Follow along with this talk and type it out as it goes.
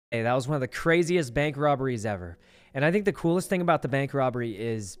Hey, that was one of the craziest bank robberies ever. And I think the coolest thing about the bank robbery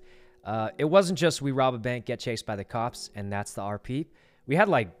is it wasn't just we rob a bank, get chased by the cops, and that's the RP. We had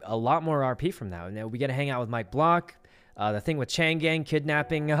like a lot more RP from that. And we get to hang out with Mike Block, the thing with Chang Gang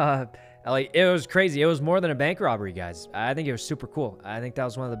kidnapping. Like it was crazy. It was more than a bank robbery, guys. I think it was super cool. I think that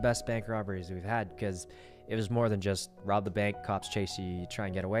was one of the best bank robberies we've had because it was more than just rob the bank, cops chase you, you try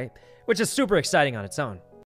and get away, which is super exciting on its own.